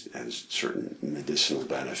 These has certain medicinal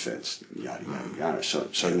benefits, yada yada yada. So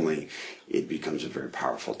suddenly, it becomes a very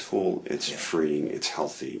powerful tool. It's freeing. It's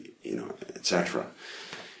healthy. Etc.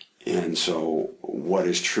 And so, what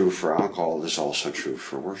is true for alcohol is also true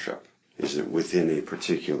for worship. Is that within a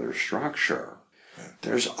particular structure,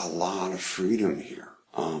 there's a lot of freedom here,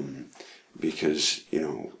 because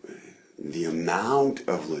the amount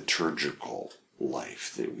of liturgical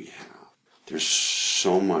life that we have. There's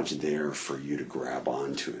so much there for you to grab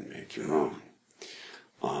onto and make your own.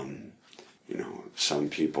 Some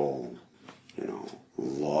people,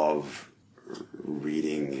 love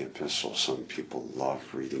reading the epistles. Some people love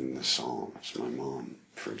reading the Psalms. My mom,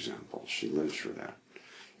 for example, she lives for that.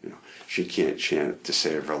 She can't chant to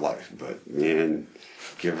save her life, but man,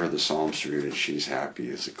 give her the Psalms to read and she's happy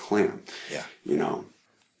as a clam. Yeah.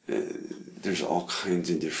 There's all kinds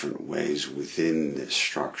of different ways within this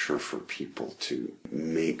structure for people to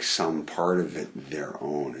make some part of it their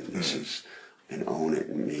own, and this is, and own it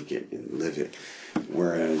and make it and live it.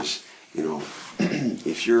 Whereas,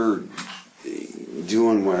 if you're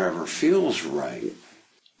doing whatever feels right,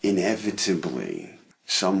 inevitably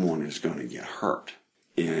someone is going to get hurt.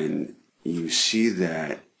 And you see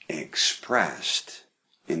that expressed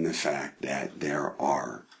in the fact that there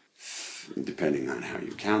are, depending on how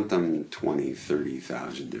you count them, 20,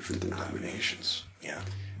 30,000 different denominations. Yeah.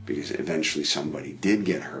 Because eventually somebody did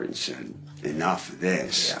get hurt and said, enough of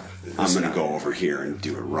this. Yeah. I'm going to go over here and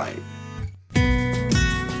do it right.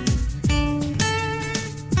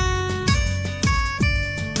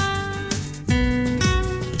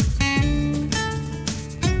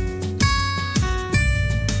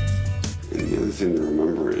 And the other thing to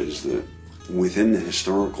remember is that within the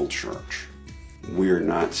historical church, we are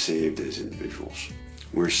not saved as individuals.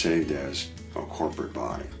 We're saved as a corporate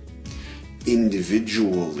body.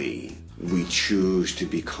 Individually, we choose to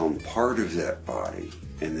become part of that body,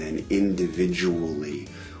 and then individually,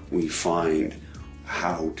 we find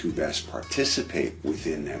how to best participate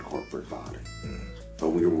within that corporate body. But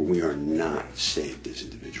we are not saved as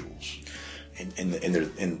individuals. And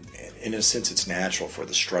in a sense, it's natural for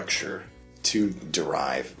the structure to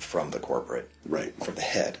derive from the corporate, Right. from the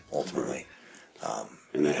head, ultimately.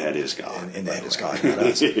 And the head is God. And the head is God, not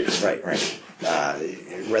us. Right.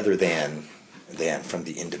 Rather than from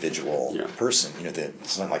the individual person.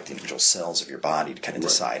 It's not like the individual cells of your body to kind of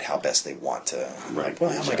decide how best they want to. Right. How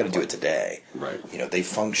am I going to do it today? Right. They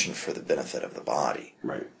function for the benefit of the body.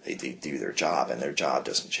 Right. They do their job, and their job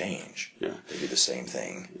doesn't change. Yeah. They do the same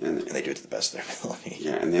thing, And they do it to the best of their ability.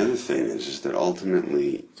 Yeah, and the other thing is that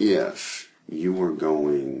ultimately, if you were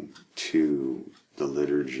going to the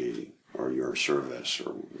liturgy or your service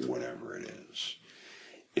or whatever it is,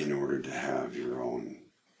 in order to have your own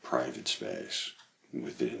private space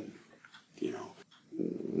within,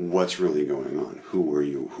 what's really going on? Who are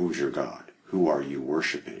you? Who's your God? Who are you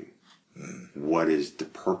worshiping? What is the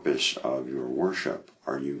purpose of your worship?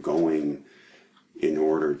 Are you going in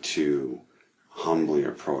order to humbly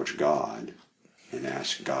approach God and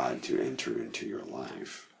ask God to enter into your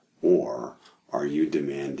life? Or are you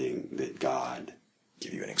demanding that God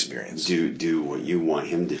give you an experience. Do what you want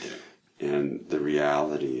him to do. And the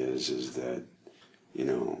reality is that,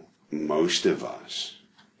 most of us,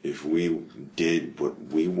 if we did what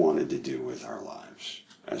we wanted to do with our lives,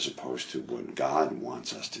 as opposed to what God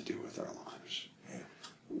wants us to do with our lives,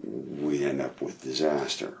 we end up with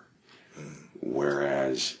disaster.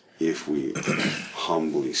 Whereas if we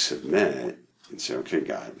humbly submit and say, okay,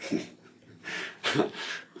 God,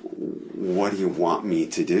 what do you want me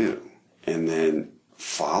to do? And then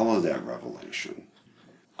follow that revelation,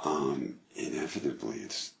 inevitably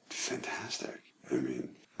it's fantastic. I mean,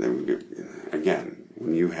 again,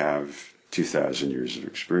 when you have 2,000 years of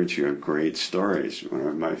experience, you have great stories. One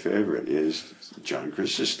of my favorite is John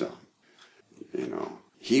Chrysostom.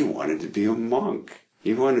 He wanted to be a monk.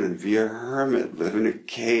 He wanted to be a hermit, live in a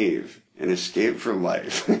cave, and escape from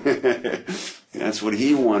life. That's what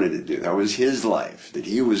he wanted to do. That was his life that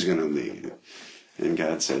he was going to lead. And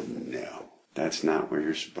God said, no, that's not where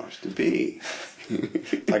you're supposed to be.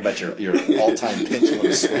 Talk about your all-time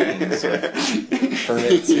pendulum swings,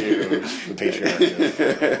 hermit to the patriarch.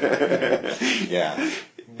 Yeah.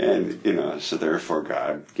 And, so therefore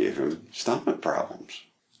God gave him stomach problems.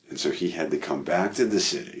 And so he had to come back to the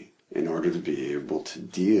city in order to be able to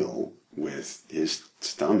deal with his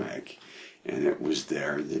stomach. And it was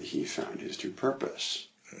there that he found his true purpose.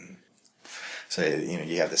 So,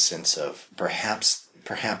 you have the sense of perhaps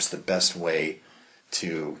the best way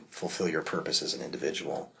to fulfill your purpose as an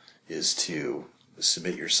individual is to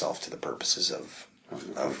submit yourself to the purposes of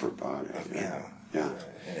the corporate body. Yeah.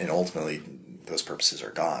 And ultimately, those purposes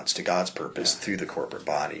are God's, to God's purpose through the corporate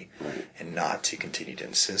body, right. And not to continue to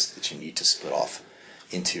insist that you need to split off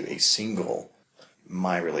into a single,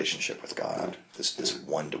 my relationship with God, this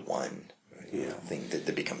one-to-one thing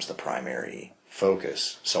that becomes the primary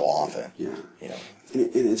focus so often. Yeah. And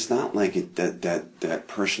it's not like that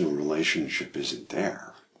personal relationship isn't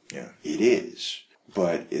there. Yeah. It is.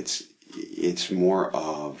 But it's more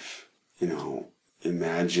of,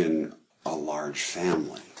 imagine a large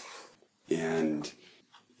family. And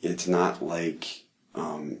it's not like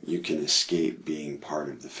you can escape being part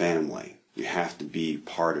of the family. You have to be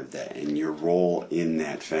part of that. And your role in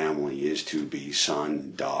that family is to be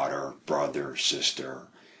son, daughter, brother, sister,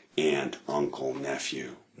 aunt, uncle,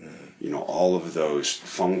 nephew. All of those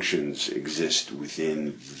functions exist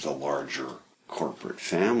within the larger corporate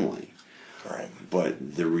family. Right.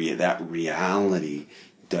 But that reality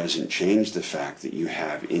doesn't change the fact that you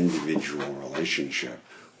have individual relationship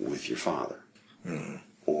with your father,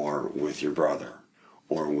 or with your brother,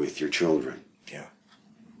 or with your children. Yeah.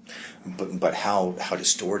 But how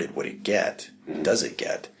distorted would it get? Does it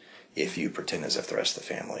get if you pretend as if the rest of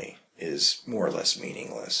the family is more or less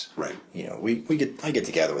meaningless? Right. I get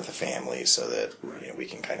together with the family so that we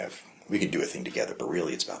can do a thing together, but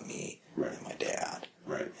really it's about me and my dad.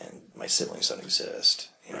 Right. And my siblings don't exist.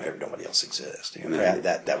 Nobody else exists. And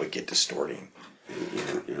that would get distorting.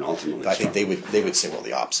 And ultimately, I think they would say, well,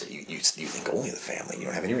 the opposite. You think only of the family. You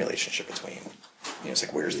don't have any relationship between. It's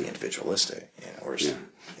like, where's the individualistic?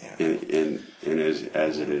 And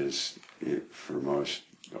as it is for most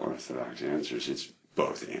Orthodox answers, it's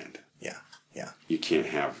both and. Yeah. Yeah. You can't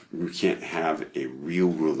have a real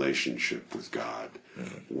relationship with God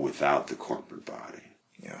without the corporate body.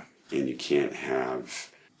 Yeah. And you can't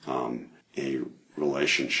have a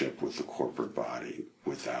relationship with the corporate body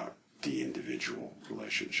without the individual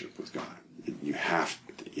relationship with God. You have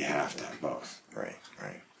to have both. Right.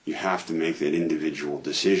 You have to make that individual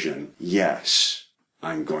decision. Yes,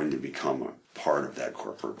 I'm going to become a part of that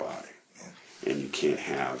corporate body. Yeah. And you can't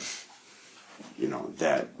have,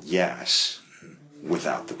 that yes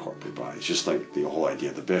without the corporate body. It's just like the whole idea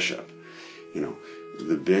of the bishop.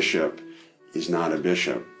 The bishop is not a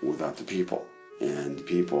bishop without the people. And the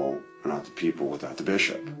people are not the people without the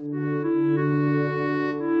bishop.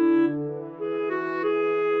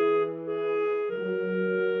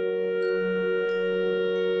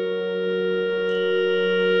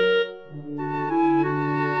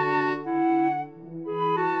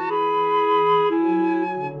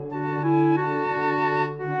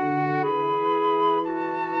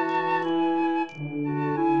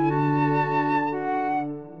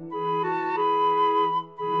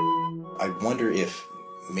 I wonder if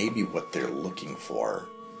maybe what they're looking for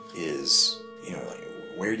is,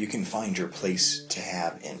 where you can find your place to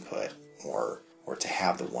have input or to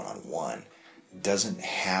have the one-on-one doesn't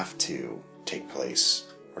have to take place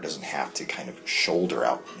or doesn't have to kind of shoulder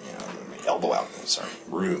out, elbow out,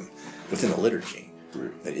 room within the liturgy.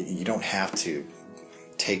 That you don't have to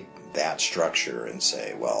take that structure and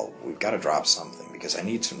say, well, we've got to drop something because I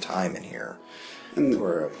need some time in here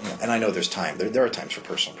And I know there's time. There are times for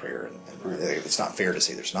personal prayer, and it's not fair to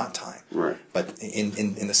say there's not time. Right. But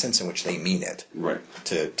in the sense in which they mean it, Right.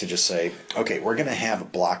 To just say, okay, we're going to have a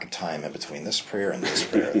block of time in between this prayer and this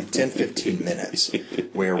prayer, 10, 15 minutes,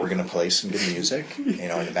 where we're going to play some good music,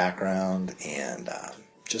 in the background, and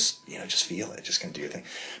just feel it, just going to do your thing.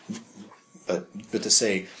 But to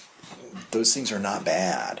say those things are not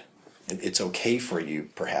bad. It's okay for you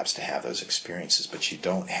perhaps to have those experiences, but you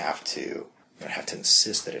don't have to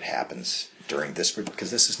insist that it happens during this,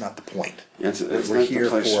 because this is not the point. Yeah, it's We're not here the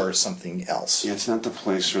place, for something else. Yeah, it's not the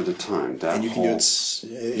place or the time. And you can do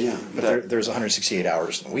it. But there's 168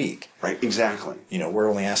 hours in a week. Right, exactly. We're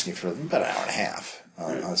only asking for about an hour and a half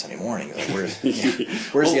on Sunday morning. Where's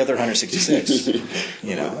the other 166?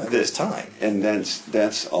 This time. And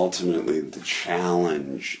that's ultimately the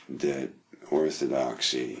challenge that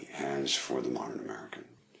Orthodoxy has for the modern American,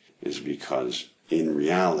 is because in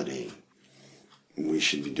reality, we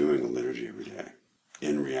should be doing a liturgy every day.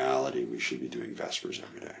 In reality, we should be doing Vespers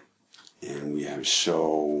every day. And we have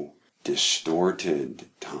so distorted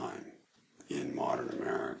time in modern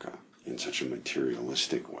America in such a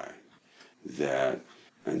materialistic way,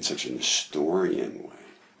 in such an Nestorian way,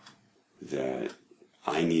 that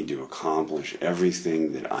I need to accomplish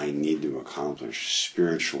everything that I need to accomplish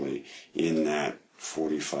spiritually in that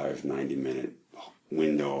 45, 90-minute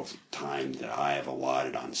window of time that I have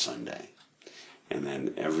allotted on Sunday. And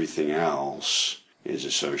then everything else is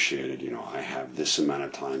associated, I have this amount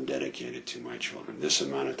of time dedicated to my children, this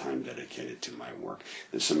amount of time dedicated to my work,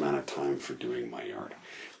 this amount of time for doing my yard.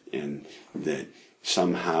 And that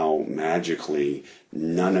somehow, magically,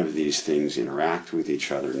 none of these things interact with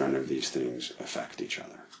each other, none of these things affect each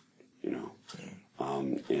other,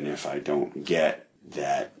 and if I don't get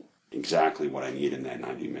that exactly what I need in that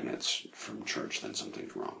 90 minutes from church, then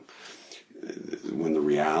something's wrong. When the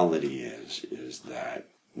reality is that,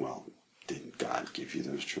 well, didn't God give you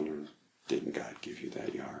those children? Didn't God give you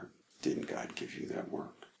that yard? Didn't God give you that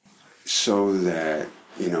work? So that,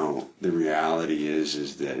 the reality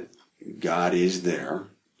is that God is there,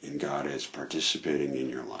 and God is participating in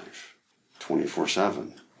your life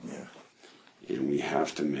 24/7. Yeah. And we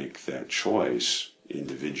have to make that choice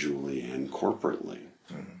individually and corporately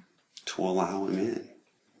to allow him in.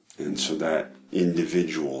 And so that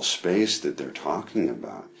individual space that they're talking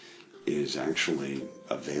about is actually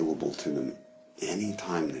available to them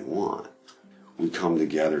anytime they want. We come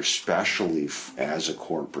together especially as a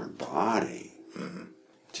corporate body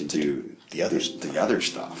to do the other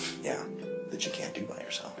stuff. Yeah, that you can't do by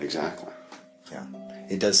yourself. Exactly. Yeah.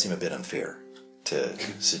 It does seem a bit unfair to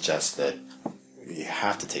suggest that you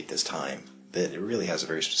have to take this time, that it really has a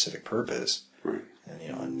very specific purpose. Right.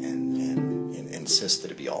 And insist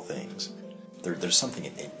that it be all things. There's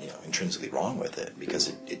something intrinsically wrong with it, because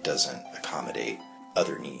it doesn't accommodate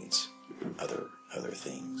other needs, other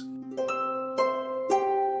things.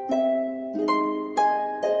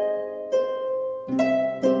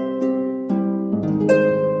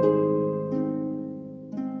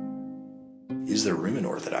 Is there room in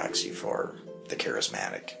Orthodoxy for the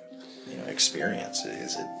charismatic, experience?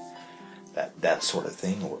 Is it that sort of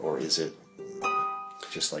thing, or is it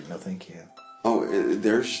just like, no, thank you? Oh,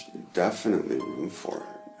 there's definitely room for it.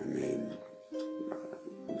 I mean,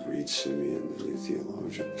 read Simeon, the new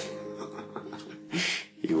theologian.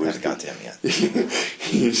 I haven't got to him yet.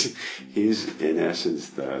 he's in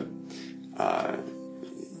essence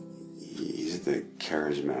he's the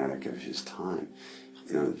charismatic of his time.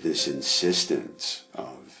 This insistence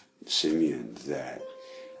of Simeon that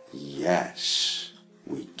yes,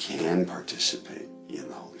 we can participate in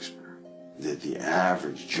the Holy Spirit. That the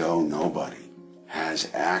average Joe Nobody has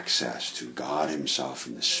access to God himself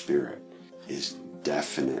in the Spirit is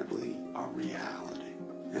definitely a reality.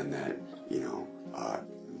 And that,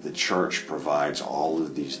 the church provides all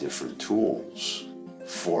of these different tools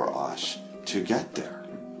for us to get there.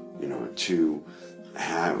 To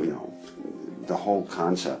have, the whole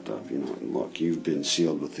concept of, look, you've been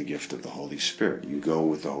sealed with the gift of the Holy Spirit. You go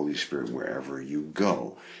with the Holy Spirit wherever you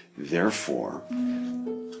go. Therefore,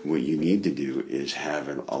 what you need to do is have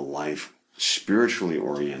a life, spiritually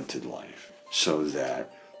oriented life, so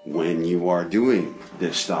that when you are doing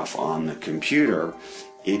this stuff on the computer,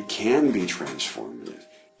 it can be transformative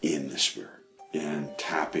in the Spirit, and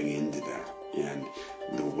tapping into that. And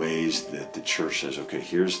the ways that the church says, okay,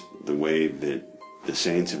 here's the way that the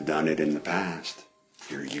saints have done it in the past.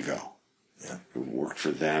 Here you go. Yeah. It worked for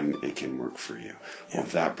them, it can work for you. Yeah. Well,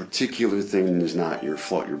 if that particular thing is not your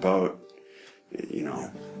float your boat,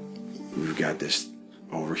 we've got this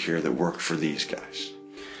over here that worked for these guys.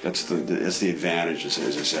 That's the advantage, as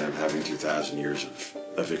I said, of having 2,000 years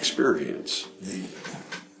of experience.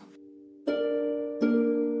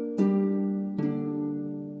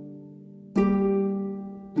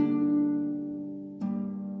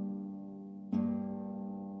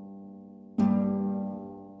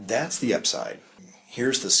 That's the upside.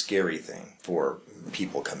 Here's the scary thing for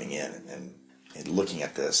people coming in and looking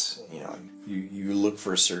at this. You look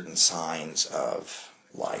for certain signs of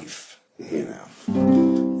life, and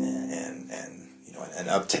an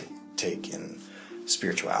uptake in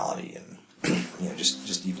spirituality, and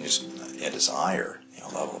just a desire, a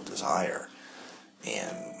level of desire,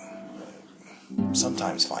 and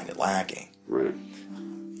sometimes find it lacking. Right.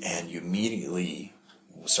 And you immediately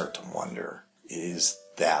start to wonder, is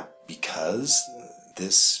that because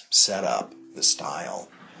this setup, this style,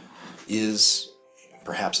 is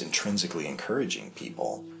perhaps intrinsically encouraging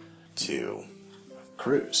people to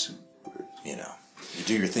cruise? You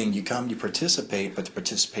do your thing, you come, you participate, but the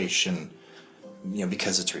participation,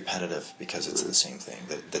 because it's repetitive, because it's the same thing,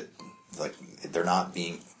 that like they're not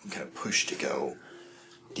being kind of pushed to go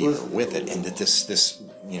deeper with it, and that this is.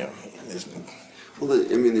 Well,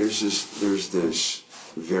 there's this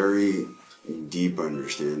very deep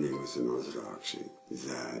understanding within Orthodoxy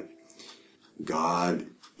that God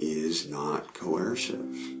is not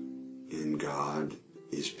coercive and God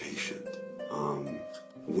is patient.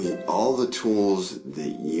 All the tools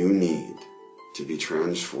that you need to be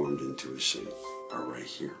transformed into a saint are right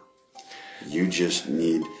here. You just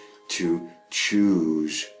need to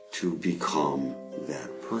choose to become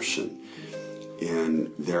that person.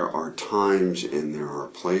 And there are times and there are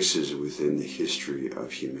places within the history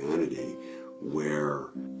of humanity where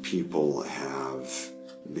people have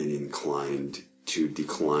been inclined to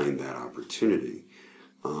decline that opportunity.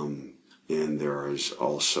 And there is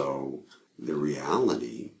also the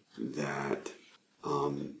reality that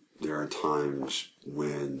there are times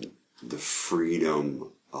when the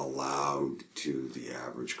freedom allowed to the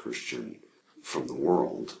average Christian from the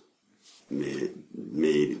world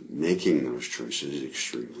made making those choices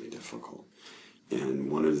extremely difficult. And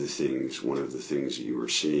one of the things that you were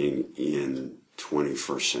seeing in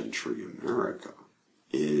 21st century America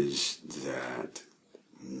is that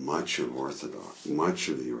much of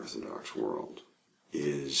the Orthodox world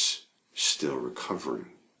is still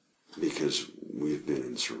recovering because we've been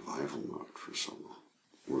in survival mode for so long.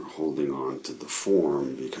 We're holding on to the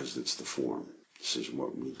form because it's the form. This is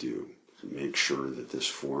what we do. Make sure that this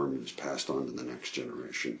form is passed on to the next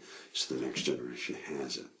generation so the next generation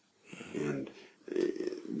has it. And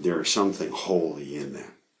there's something holy in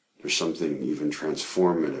that. There's something even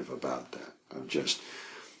transformative about that, of just,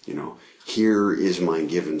 here is my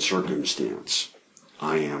given circumstance.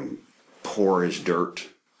 I am poor as dirt.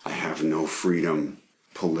 I have no freedom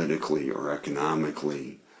politically or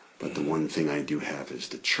economically, but the one thing I do have is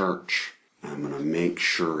the church. I'm going to make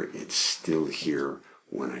sure it's still here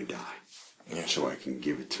when I die, so I can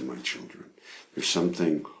give it to my children. There's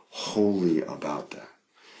something holy about that.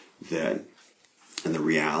 And the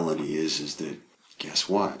reality is that, guess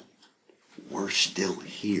what? We're still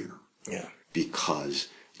here. Yeah. Because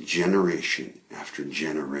generation after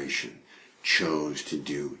generation chose to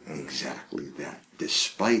do exactly that,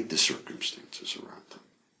 despite the circumstances around them.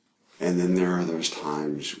 And then there are those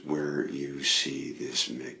times where you see this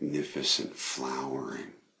magnificent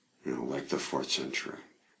flowering, like the 4th century,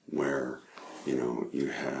 where, you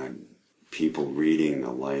had people reading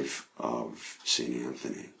the life of St.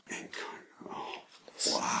 Anthony and going, oh,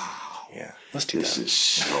 wow. Yeah, let's do this that. Is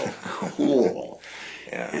so cool.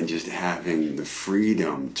 Yeah. And just having the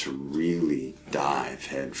freedom to really dive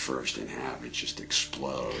head first and have it just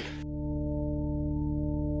explode.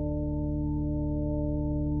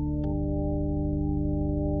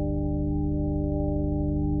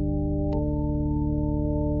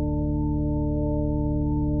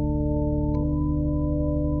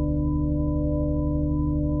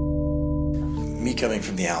 Me coming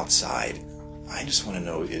from the outside, I just want to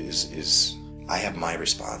know is I have my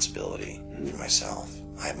responsibility for myself.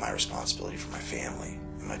 I have my responsibility for my family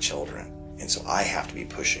and my children. And so I have to be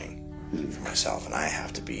pushing for myself, and I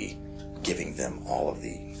have to be giving them all of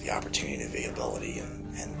the opportunity and availability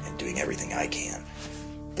and doing everything I can.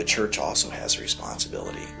 The church also has a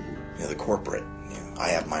responsibility. The corporate, I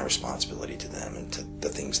have my responsibility to them and to the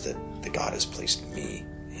things that God has placed me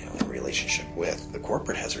in relationship with. The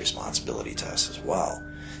corporate has a responsibility to us as well.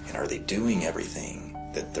 And are they doing everything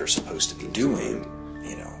that they're supposed to be doing,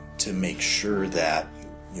 to make sure that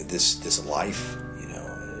this life,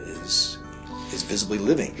 is visibly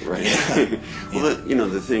living? Right. Well,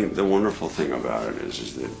 the wonderful thing about it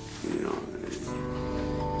is that,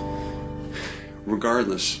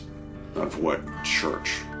 regardless of what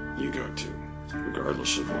church you go to,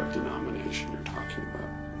 regardless of what denomination you're talking about.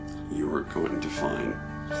 You are going to find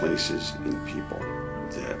places in people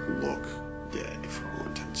that look dead for all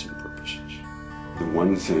intents and purposes. The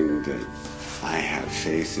one thing that I have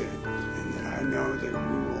faith in, and that I know that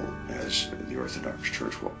we will, as the Orthodox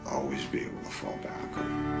Church, will always be able to fall back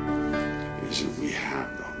on, is that we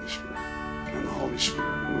have the Holy Spirit. And the Holy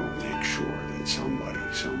Spirit will make sure that somebody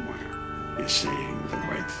somewhere is saying the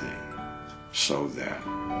right thing so that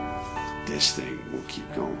this thing will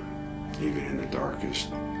keep going, even in the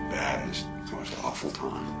darkest, baddest, most awful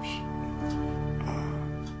times.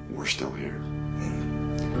 We're still here.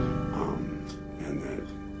 And that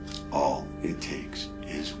all it takes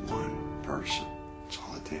is one person. That's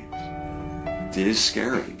all it takes. It is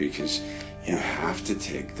scary because you have to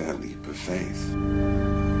take that leap of faith.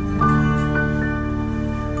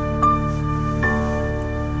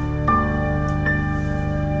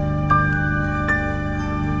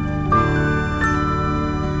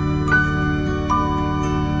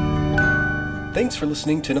 Thanks for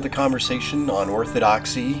listening to another conversation on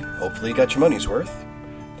Orthodoxy. Hopefully you got your money's worth.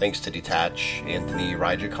 Thanks to Detach, Anthony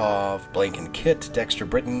Ryjakov, Blank and Kit, Dexter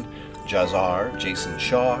Britton, Jazar, Jason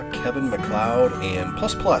Shaw, Kevin MacLeod, and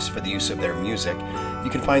Plus for the use of their music. You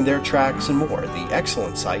can find their tracks and more at the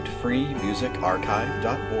excellent site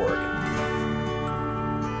freemusicarchive.org.